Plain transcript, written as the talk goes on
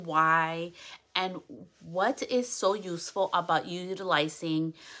why, and what is so useful about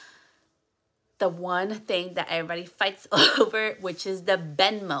utilizing the one thing that everybody fights over, which is the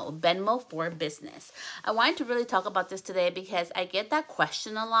Venmo for business. I wanted to really talk about this today because I get that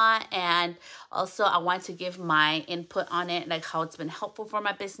question a lot, and also I want to give my input on it, like how it's been helpful for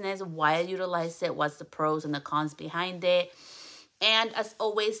my business, why I utilize it, what's the pros and the cons behind it. And as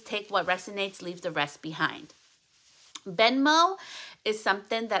always, take what resonates, leave the rest behind. Venmo is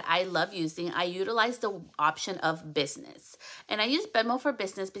something that I love using. I utilize the option of business. And I use Venmo for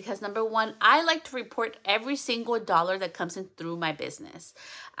business because number one, I like to report every single dollar that comes in through my business.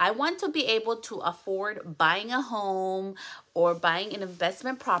 I want to be able to afford buying a home or buying an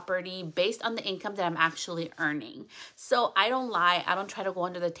investment property based on the income that I'm actually earning. So I don't lie. I don't try to go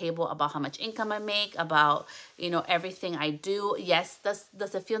under the table about how much income I make, about, everything I do. Yes,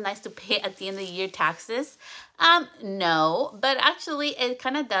 does it feel nice to pay at the end of the year taxes? No, but actually it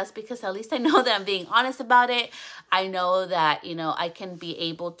kind of does, because at least I know that I'm being honest about it. I know that, I can be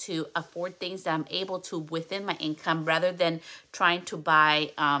able to afford things that I'm able to within my income, rather than trying to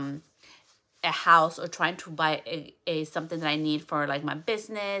buy a house, or trying to buy a something that I need for like my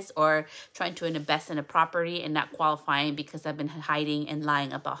business, or trying to invest in a property and not qualifying because I've been hiding and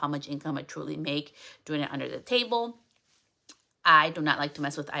lying about how much income I truly make, doing it under the table. I do not like to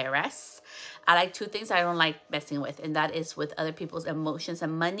mess with IRS. I like two things I don't like messing with, and that is with other people's emotions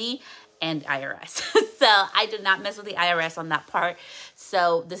and money, and IRS. So I do not mess with the IRS on that part.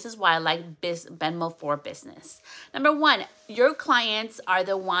 So this is why I like Venmo for business. Number one, your clients are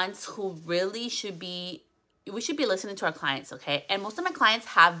the ones who really we should be listening to our clients, okay? And most of my clients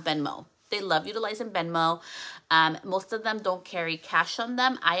have Venmo. They love utilizing Venmo. Most of them don't carry cash on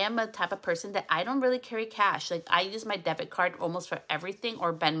them. I am a type of person that I don't really carry cash. Like, I use my debit card almost for everything,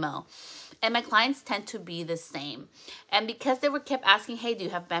 or Venmo. And my clients tend to be the same. And because they were kept asking, hey, do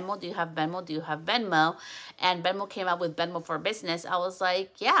you have Venmo? Do you have Venmo? Do you have Venmo? And Venmo came out with Venmo for business. I was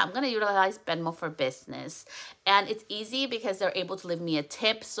like, yeah, I'm going to utilize Venmo for business. And it's easy because they're able to leave me a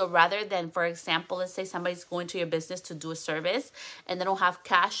tip. So rather than, for example, let's say somebody's going to your business to do a service and they don't have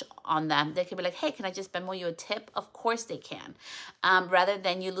cash on them, they can be like, hey, can I just Venmo you a tip? Of course they can. Rather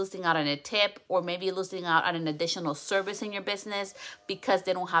than you losing out on a tip, or maybe losing out on an additional service in your business because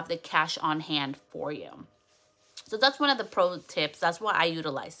they don't have the cash on hand for you. So that's one of the pro tips. That's why I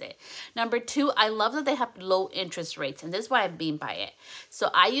utilize it. Number two, I love that they have low interest rates, and this is why I mean by it. So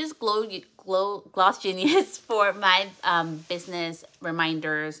I use Gloss Genius for my business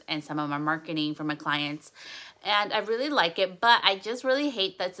reminders and some of my marketing for my clients. And I really like it, but I just really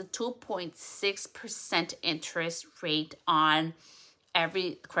hate that it's a 2.6% interest rate on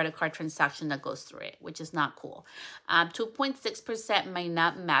every credit card transaction that goes through it, which is not cool. 2.6% might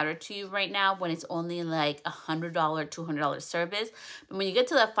not matter to you right now when it's only like $100, $200 service. But when you get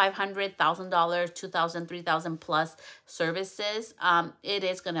to the $500, $1,000, $2,000, $3,000 plus services, it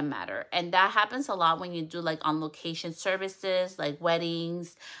is going to matter. And that happens a lot when you do like on location services, like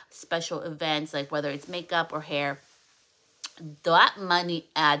weddings, special events, like whether it's makeup or hair. That money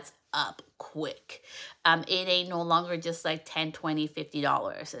adds up quick. It ain't no longer just like 10, 20,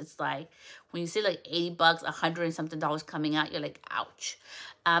 $50. It's like when you see like $80, $100 and something dollars coming out, you're like, ouch.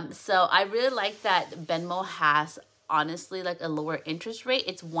 So I really like that Venmo has honestly like a lower interest rate.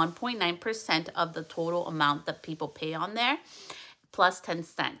 It's 1.9% of the total amount that people pay on there, plus 10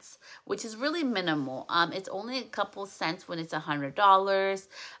 cents, which is really minimal. It's only a couple cents when it's $100.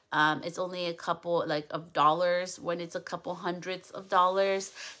 It's only a couple like of dollars when it's a couple hundreds of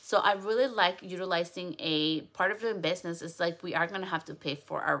dollars. So I really like utilizing a part of doing business. Is like we are going to have to pay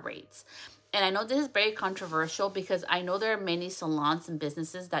for our rates. And I know this is very controversial because I know there are many salons and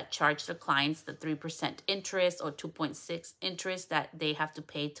businesses that charge their clients the 3% interest or 2.6 interest that they have to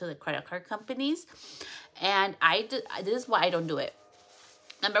pay to the credit card companies. And this is why I don't do it.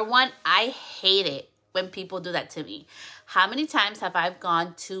 Number one, I hate it when people do that to me. How many times have I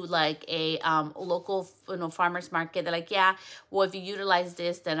gone to like a local farmers market? They're like, yeah, well, if you utilize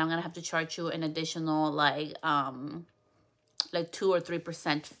this, then I'm gonna have to charge you an additional like 2 or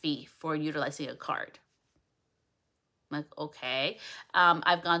 3% fee for utilizing a card. I'm like, okay.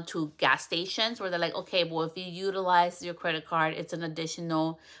 I've gone to gas stations where they're like, okay, well, if you utilize your credit card, it's an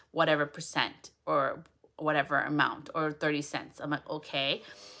additional whatever percent or whatever amount, or 30 cents. I'm like, okay.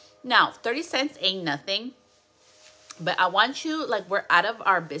 Now, 30 cents ain't nothing, but I want you, like, we're out of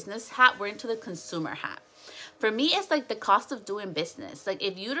our business hat, we're into the consumer hat. For me, it's like the cost of doing business. Like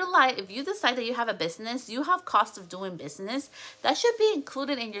if you decide that you have a business, you have cost of doing business. That should be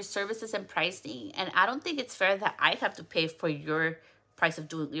included in your services and pricing. And I don't think it's fair that I have to pay for your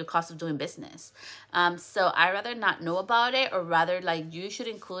your cost of doing business. So I rather not know about it, or rather like you should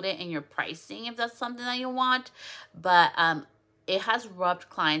include it in your pricing if that's something that you want. But it has rubbed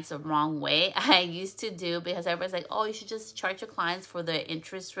clients the wrong way. I used to do, because everybody's like, oh, you should just charge your clients for the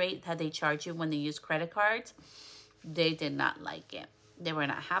interest rate that they charge you when they use credit cards. They did not like it. They were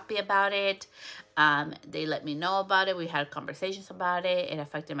not happy about it. They let me know about it. We had conversations about it. It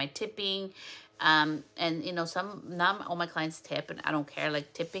affected my tipping. And not all my clients tip, and I don't care.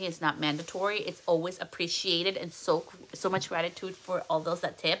 Like, tipping is not mandatory. It's always appreciated, and so much gratitude for all those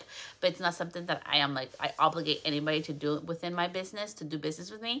that tip. But it's not something that I obligate anybody to do within my business, to do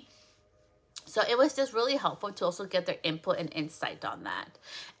business with me. So it was just really helpful to also get their input and insight on that.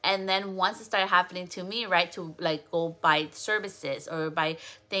 And then once it started happening to me, right, to like go buy services or buy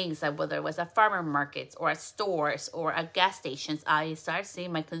things, like whether it was at farmer markets or at stores or at gas stations, I started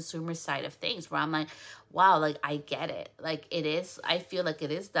seeing my consumer side of things, where I'm like, wow, like I get it. Like I feel like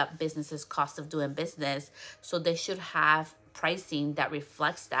it is that business's cost of doing business. So they should have pricing that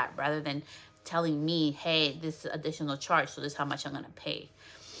reflects that, rather than telling me, hey, this is additional charge, so this is how much I'm going to pay.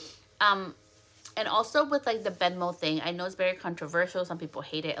 And also with like the Venmo thing, I know it's very controversial. Some people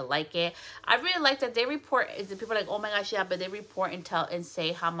hate it, I like it. I really like that they report. The people are like, oh my gosh, yeah, but they report and tell and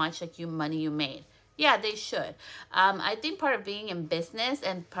say how much like money you made. Yeah, they should. I think part of being in business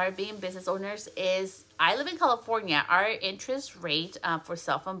and part of being business owners is, I live in California. Our interest rate for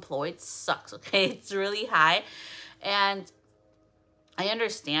self-employed sucks. Okay, it's really high, and I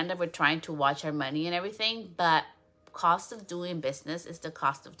understand that we're trying to watch our money and everything, but cost of doing business is the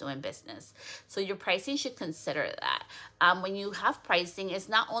cost of doing business. So your pricing should consider that. When you have pricing, it's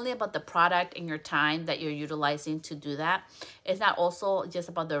not only about the product and your time that you're utilizing to do that. It's not also just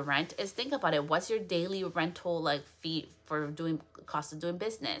about the rent. It's, think about it. What's your daily rental like fee for doing cost of doing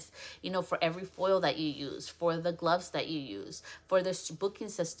business? For every foil that you use, for the gloves that you use, for the booking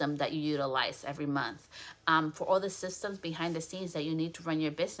system that you utilize every month, for all the systems behind the scenes that you need to run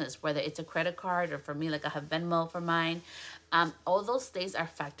your business, whether it's a credit card, or for me, like I have Venmo for mine. All those things are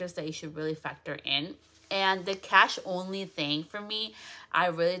factors that you should really factor in. And the cash only thing, for me, I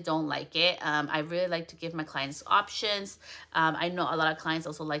really don't like it. I really like to give my clients options. I know a lot of clients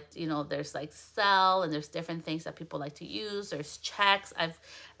also like, there's like Zelle, and there's different things that people like to use. There's checks. I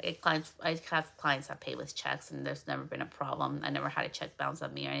have clients that pay with checks, and there's never been a problem. I never had a check bounce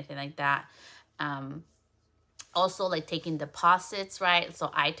on me or anything like that. Also, like taking deposits, right?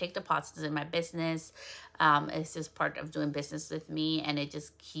 So I take deposits in my business. It's just part of doing business with me, and it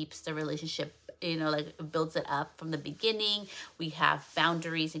just keeps the relationship, like builds it up from the beginning. We have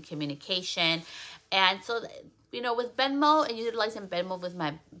boundaries and communication. And so, with Venmo and utilizing Venmo with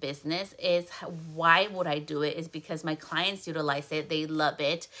my business, is why would I do it? Is because my clients utilize it. They love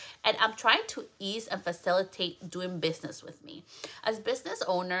it. And I'm trying to ease and facilitate doing business with me. As business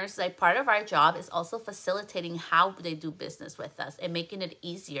owners, like part of our job is also facilitating how they do business with us and making it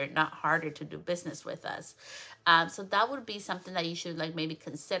easier, not harder, to do business with us. So that would be something that you should like maybe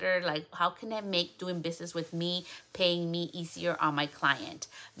consider, like, how can I make doing business with me, paying me, easier on my client?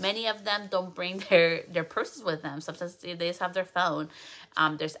 Many of them don't bring their purses with them. Sometimes they just have their phone.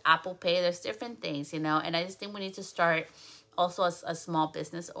 There's Apple Pay, there's different things, and I just think we need to start also as small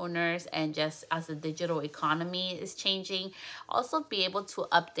business owners, and just as the digital economy is changing, also be able to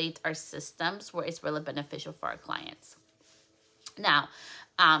update our systems where it's really beneficial for our clients. Now,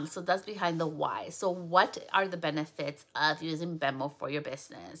 so that's behind the why. So what are the benefits of using Venmo for your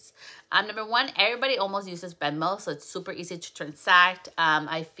business? Number one, everybody almost uses Venmo, so it's super easy to transact.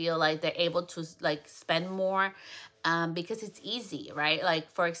 I feel like they're able to like spend more because it's easy, right? Like,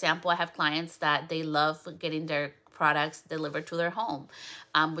 for example, I have clients that they love getting their products delivered to their home,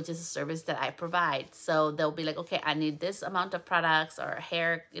 which is a service that I provide. So they'll be like, okay, I need this amount of products, or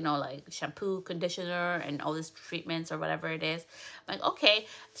hair, like shampoo, conditioner, and all these treatments or whatever it is. I'm like, okay,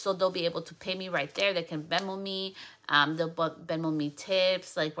 so they'll be able to pay me right there. They can Venmo me. They'll Venmo me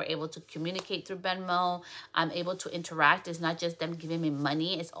tips. Like, we're able to communicate through Venmo. I'm able to interact. It's not just them giving me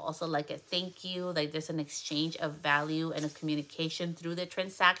money. It's also like a thank you. Like, there's an exchange of value and a communication through the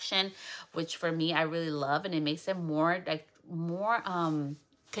transaction, which for me, I really love, and it makes it more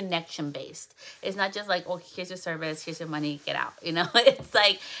connection based. It's not just like, oh, here's your service, here's your money, get out. It's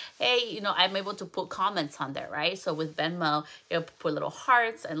like, hey, I'm able to put comments on there, right? So with Venmo, you'll put little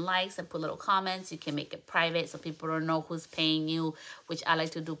hearts and likes and put little comments. You can make it private so people don't know who's paying you, which I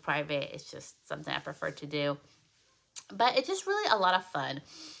like to do private. It's just something I prefer to do. But it's just really a lot of fun.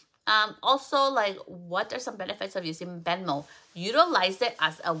 Also, like, what are some benefits of using Venmo? Utilize it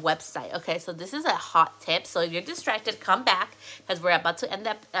as a website. Okay, so this is a hot tip. So if you're distracted, come back, because we're about to end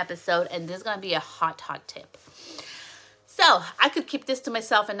the episode, and this is going to be a hot tip. So I could keep this to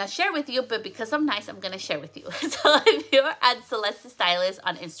myself and not share with you, but because I'm nice, I'm going to share with you. So if you're at Celeste Stylist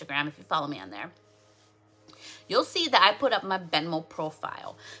on Instagram, if you follow me on there, you'll see that I put up my Venmo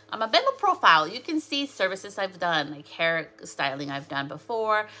profile. On my Venmo profile, you can see services I've done, like hair styling I've done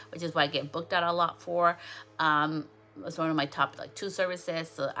before, which is what I get booked out a lot for. It's one of my top like 2 services,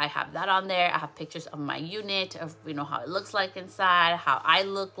 so I have that on there. I have pictures of my unit, of how it looks like inside, how I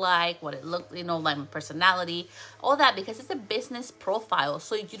look like, what it looked, like my personality, all that, because it's a business profile,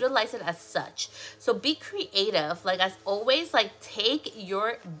 so utilize it as such. So be creative, like as always, like take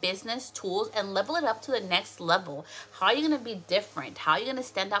your business tools and level it up to the next level. How are you gonna be different? How are you gonna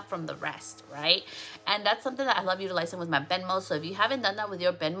stand out from the rest, right? And that's something that I love utilizing with my Venmo. So if you haven't done that with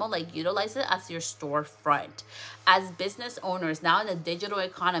your Venmo, like utilize it as your storefront. As business owners now in the digital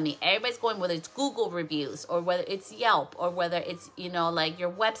economy, everybody's going, whether it's Google reviews or whether it's Yelp or whether it's like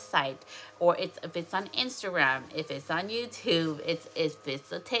your website, or if it's on Instagram, if it's on YouTube, if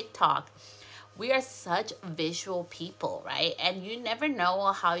it's a TikTok. We are such visual people, right? And you never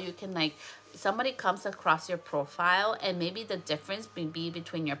know how you can somebody comes across your profile, and maybe the difference may be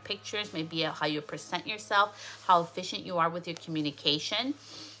between your pictures, maybe how you present yourself, how efficient you are with your communication.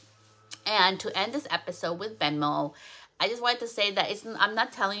 And to end this episode with Venmo, I just wanted to say that I'm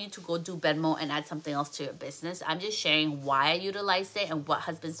not telling you to go do Venmo and add something else to your business. I'm just sharing why I utilize it and what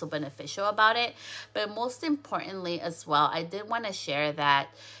has been so beneficial about it. But most importantly as well, I did want to share that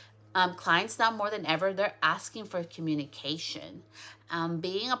clients now more than ever, they're asking for communication.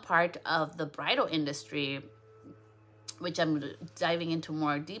 Being a part of the bridal industry, which I'm diving into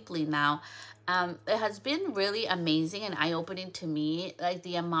more deeply now, it has been really amazing and eye-opening to me, like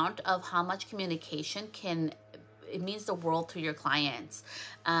the amount of how much communication it means the world to your clients.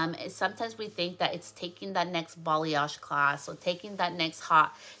 Sometimes we think that it's taking that next balayage class or taking that next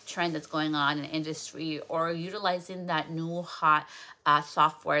hot trend that's going on in the industry, or utilizing that new hot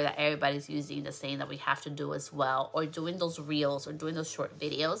software that everybody's using, the same that we have to do as well, or doing those reels or doing those short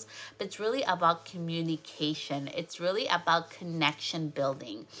videos. But it's really about communication. It's really about connection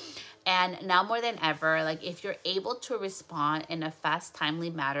building. And now more than ever, like if you're able to respond in a fast,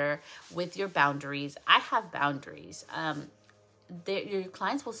 timely manner with your boundaries, I have boundaries. Your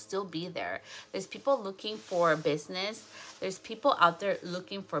clients will still be there. There's people looking for business. There's people out there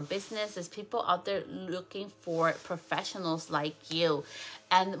looking for business. There's people out there looking for professionals like you.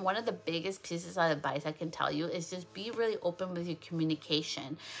 And one of the biggest pieces of advice I can tell you is just be really open with your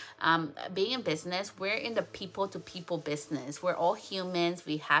communication. Being in business, we're in the people to people business. We're all humans.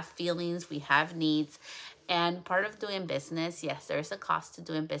 We have feelings. We have needs. And part of doing business, yes, there's a cost to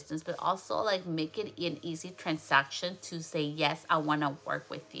doing business, but also make it an easy transaction to say, yes, I want to work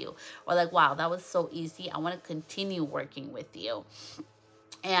with you. Or wow, that was so easy. I want to continue working with you.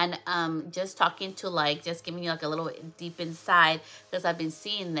 And just talking to just giving you a little deep inside, because I've been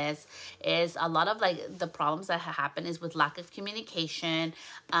seeing this, is a lot of the problems that happen is with lack of communication.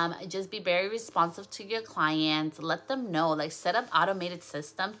 Just be very responsive to your clients. Let them know, set up automated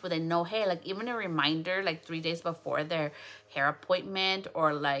systems where they know, hey, even a reminder 3 days before their hair appointment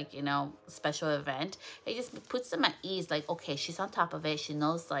or special event, it just puts them at ease. Okay, she's on top of it. She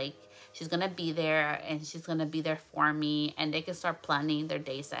knows she's going to be there, and she's going to be there for me, and they can start planning their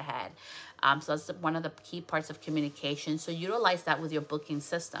days ahead. So that's one of the key parts of communication. So utilize that with your booking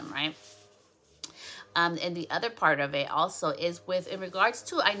system, right? And the other part of it also is in regards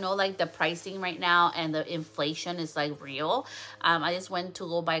to, I know the pricing right now and the inflation is real. I just went to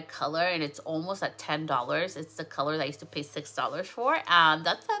go buy color, and it's almost at $10. It's the color that I used to pay $6 for.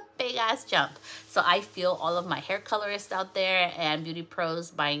 That's a big ass jump. So I feel all of my hair colorists out there and beauty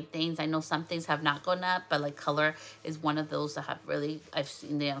pros buying things. I know some things have not gone up, but color is one of those that I've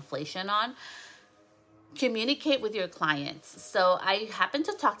seen the inflation on. Communicate with your clients. So I happened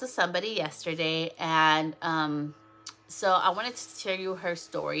to talk to somebody yesterday, and so I wanted to share you her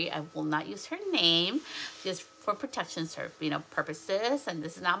story. I will not use her name just for protection purposes, and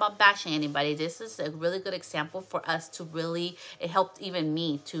this is not about bashing anybody. This is a really good example for us to really, it helped even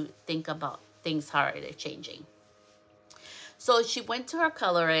me to think about things, how they're changing. So she went to her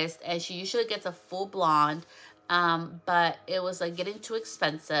colorist, and she usually gets a full blonde. But it was getting too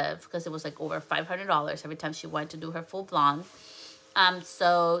expensive because it was over $500 every time she went to do her full blonde.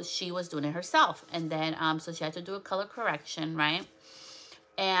 So she was doing it herself, and then so she had to do a color correction, right?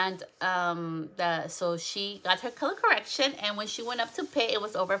 And so she got her color correction, and when she went up to pay, it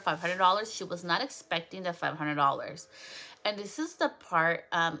was over $500. She was not expecting the $500. And this is the part,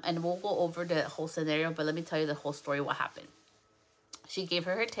 and we'll go over the whole scenario, but let me tell you the whole story, what happened. She gave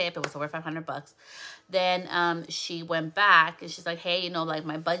her tip. It was over $500. Then she went back and she's like, hey, like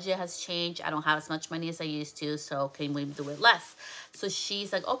my budget has changed. I don't have as much money as I used to. So can we do it less? So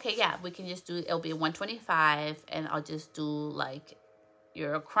she's like, okay, yeah, we can just do, it'll be 125 and I'll just do like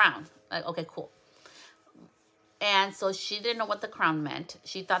your crown. Like, okay, cool. And so she didn't know what the crown meant.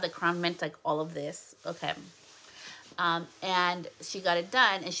 She thought the crown meant like all of this. Okay. And she got it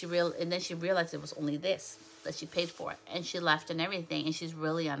done, and then she realized it was only this that she paid for, and she left and everything, and she's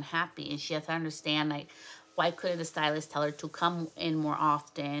really unhappy, and she has to understand like why couldn't the stylist tell her to come in more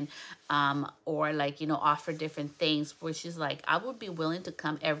often, or like offer different things, where she's like, I would be willing to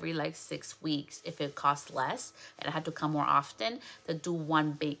come every like 6 weeks if it costs less and I had to come more often to do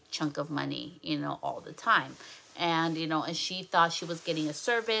one big chunk of money all the time. And and she thought she was getting a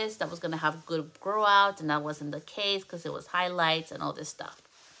service that was going to have good grow out, and that wasn't the case because it was highlights and all this stuff.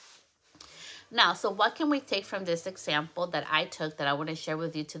 Now, so what can we take from this example that I took that I want to share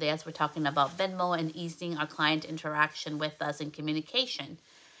with you today, as we're talking about Venmo and easing our client interaction with us in communication?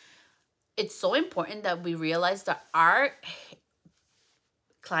 It's so important that we realize that our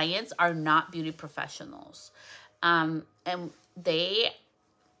clients are not beauty professionals, and they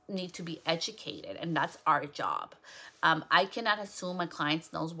need to be educated, and that's our job. I cannot assume my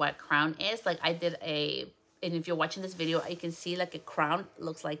clients knows what crown is. Like I did and if you're watching this video, you can see like a crown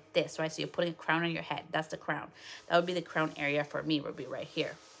looks like this, right? So you're putting a crown on your head. That's the crown. That would be the crown area for me, would be right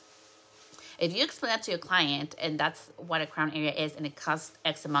here. If you explain that to your client and that's what a crown area is and it costs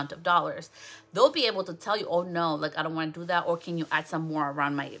X amount of dollars, they'll be able to tell you, oh no, like I don't want to do that. Or can you add some more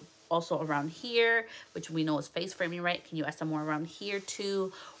around also around here, which we know is face framing, right? Can you add some more around here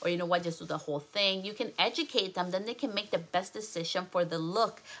too? Or you know what, just do the whole thing. You can educate them, then they can make the best decision for the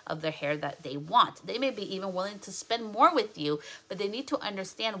look of their hair that they want. They may be even willing to spend more with you, but they need to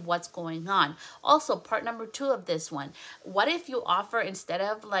understand what's going on. Also, part number 2 of this one, what if you offer, instead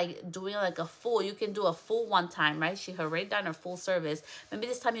of like doing like a full, you can do a full one time, right? She had already done her full service. Maybe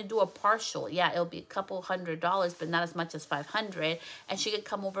this time you do a partial. Yeah, it'll be a couple $100, but not as much as $500, and she could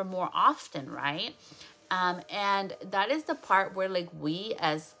come over more often, right? And that is the part where like we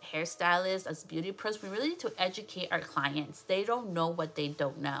as hairstylists, as beauty pros, we really need to educate our clients. They don't know what they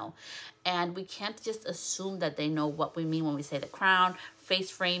don't know. And we can't just assume that they know what we mean when we say the crown, face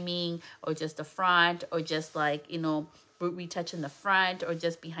framing, or just the front, or just like, retouch in the front, or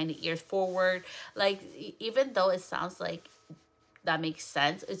just behind the ears forward. Like, even though it sounds like that makes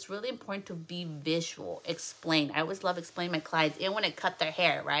sense, it's really important to be visual, explain. I always love explaining my clients, and when I cut their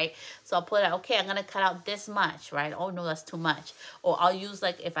hair, right? So I'll put it, okay, I'm gonna cut out this much, right? Oh no, that's too much. Or I'll use,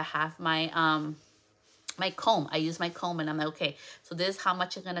 like, if I have my my comb, I use my comb, and I'm like, okay, so this is how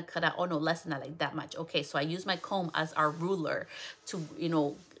much I'm gonna cut out. Oh no, less than that, like that much. Okay, so I use my comb as our ruler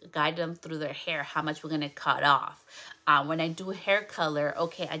to guide them through their hair, how much we're gonna cut off. When I do hair color,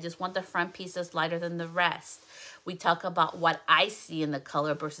 okay, I just want the front pieces lighter than the rest. We talk about what I see in the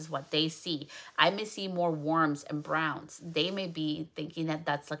color versus what they see. I may see more warms and browns. They may be thinking that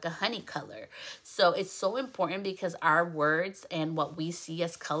that's like a honey color. So it's so important because our words and what we see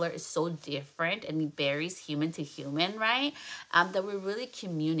as color is so different, and it varies human to human, right? That we really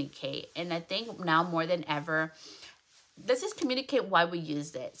communicate. And I think now more than ever, let's just communicate why we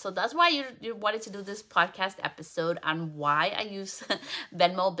used it. So that's why you wanted to do this podcast episode on why I use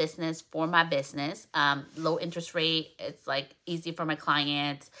Venmo Business for my business. Low interest rate. It's like easy for my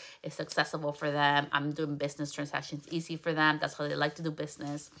clients. It's accessible for them. I'm doing business transactions easy for them. That's how they like to do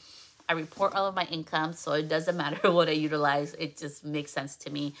business. I report all of my income, so it doesn't matter what I utilize. It just makes sense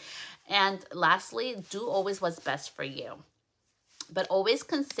to me. And lastly, do always what's best for you. But always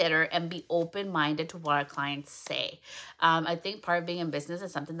consider and be open-minded to what our clients say. I think part of being in business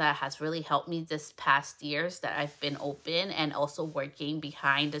is something that has really helped me this past years, that I've been open and also working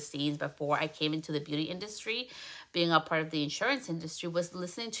behind the scenes before I came into the beauty industry. Being a part of the insurance industry was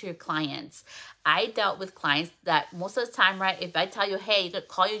listening to your clients. I dealt with clients that most of the time, right, if I tell you, hey, you could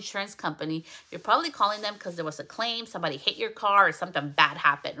call your insurance company, you're probably calling them because there was a claim, somebody hit your car, or something bad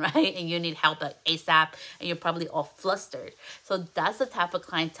happened, right? And you need help like ASAP, and you're probably all flustered. So that's the type of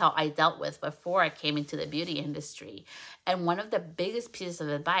clientele I dealt with before I came into the beauty industry. And one of the biggest pieces of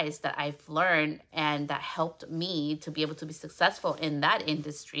advice that I've learned and that helped me to be able to be successful in that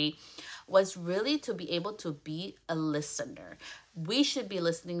industry was really to be able to be a listener. We should be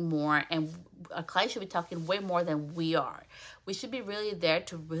listening more, and our clients should be talking way more than we are. We should be really there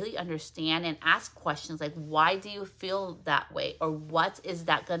to really understand and ask questions like, why do you feel that way? Or what is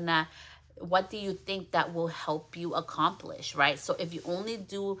that gonna what do you think that will help you accomplish, right? So if you only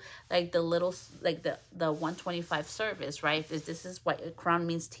do like the little, like the 125 service, right? If this is what a crown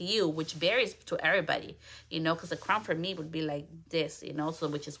means to you, which varies to everybody, because a crown for me would be like this, so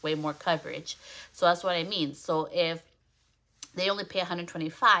which is way more coverage. So that's what I mean. So if they only pay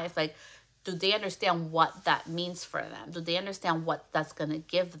 125, like, do they understand what that means for them? Do they understand what that's going to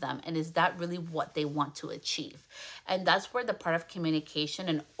give them? And is that really what they want to achieve? And that's where the part of communication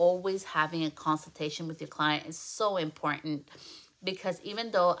and always having a consultation with your client is so important. Because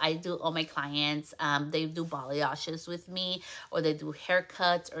even though I do all my clients, they do balayage with me, or they do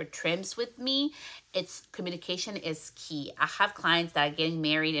haircuts or trims with me, it's communication is key. I have clients that are getting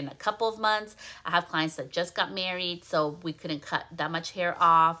married in a couple of months. I have clients that just got married, so we couldn't cut that much hair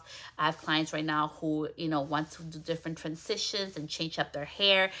off. I have clients right now who, want to do different transitions and change up their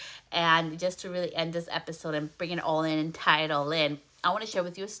hair. And just to really end this episode and bring it all in and tie it all in, I want to share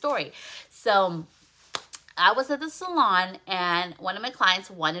with you a story. So I was at the salon and one of my clients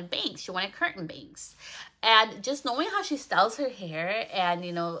wanted bangs. She wanted curtain bangs. And just knowing how she styles her hair and,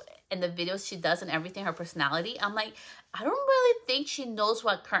 in the videos she does and everything, her personality, I'm like, I don't really think she knows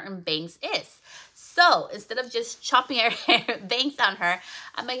what curtain bangs is. So instead of just chopping her hair bangs on her,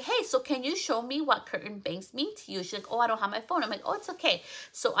 I'm like, hey, so can you show me what curtain bangs mean to you? She's like, oh, I don't have my phone. I'm like, oh, it's okay.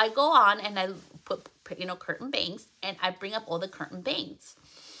 So I go on and I put, curtain bangs, and I bring up all the curtain bangs.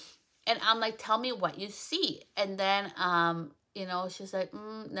 And I'm like, tell me what you see. And then, she's like,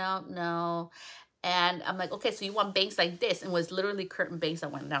 no. And I'm like, okay, so you want bangs like this? And it was literally curtain bangs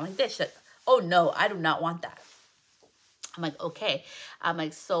that went down like this. She's like, oh, no, I do not want that. I'm like, okay. I'm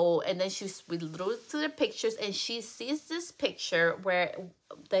like, so, and then we look to the pictures, and she sees this picture where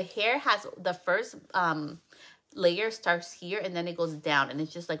the hair has the first layer starts here, and then it goes down. And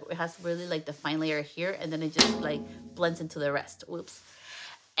it's just like, it has really like the fine layer here, and then it just like blends into the rest. Whoops.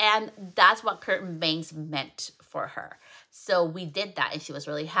 And that's what curtain bangs meant for her. So we did that, and she was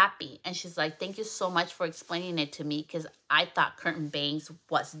really happy. And she's like, thank you so much for explaining it to me, because I thought curtain bangs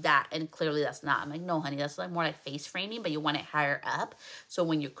was that, and clearly that's not. I'm like, no, honey, that's like more like face framing, but you want it higher up. So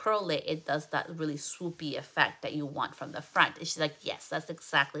when you curl it, it does that really swoopy effect that you want from the front. And she's like, yes, that's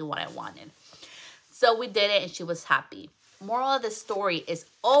exactly what I wanted. So we did it, and she was happy. Moral of the story is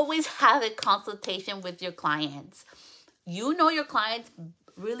always have a consultation with your clients. You know your clients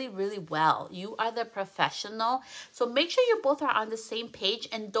really, really well. You are the professional. So make sure you both are on the same page,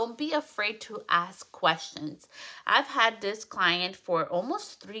 and don't be afraid to ask questions. I've had this client for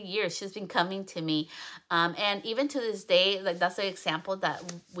almost 3 years. She's been coming to me. And even to this day, like that's the example that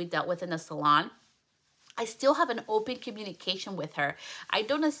we dealt with in the salon. I still have an open communication with her. I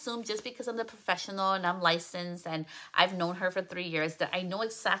don't assume just because I'm the professional and I'm licensed and I've known her for 3 years that I know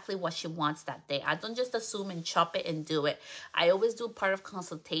exactly what she wants that day. I don't just assume and chop it and do it. I always do part of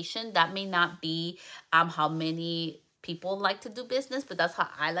consultation. That may not be how many people like to do business, but that's how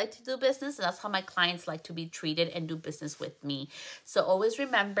I like to do business, and that's how my clients like to be treated and do business with me. So always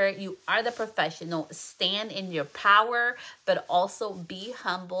remember, you are the professional. Stand in your power, but also be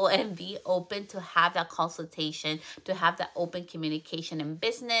humble and be open to have that consultation, to have that open communication in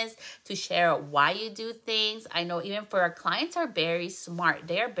business, to share why you do things. I know even for our clients are very smart.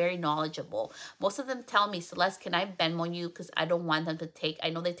 They are very knowledgeable. Most of them tell me, Celeste, can I Venmo you? Because I don't want them to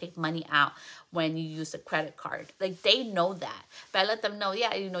I know they take money out when you use a credit card. Like, they know that. But I let them know,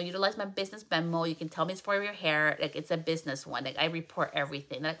 yeah, utilize my business Venmo. You can tell me it's for your hair. Like, it's a business one. Like, I report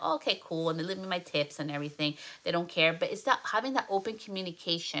everything. They're like, oh, okay, cool. And they leave me my tips and everything. They don't care. But it's that having that open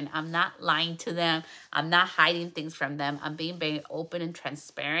communication. I'm not lying to them. I'm not hiding things from them. I'm being very open and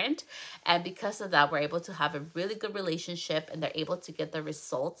transparent. And because of that, we're able to have a really good relationship, and they're able to get the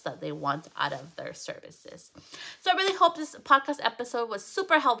results that they want out of their services. So I really hope this podcast episode was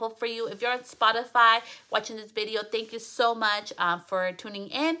super helpful for you. If you're on Spotify watching this video, thank you so much for tuning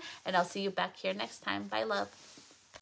in, and I'll see you back here next time. Bye, love.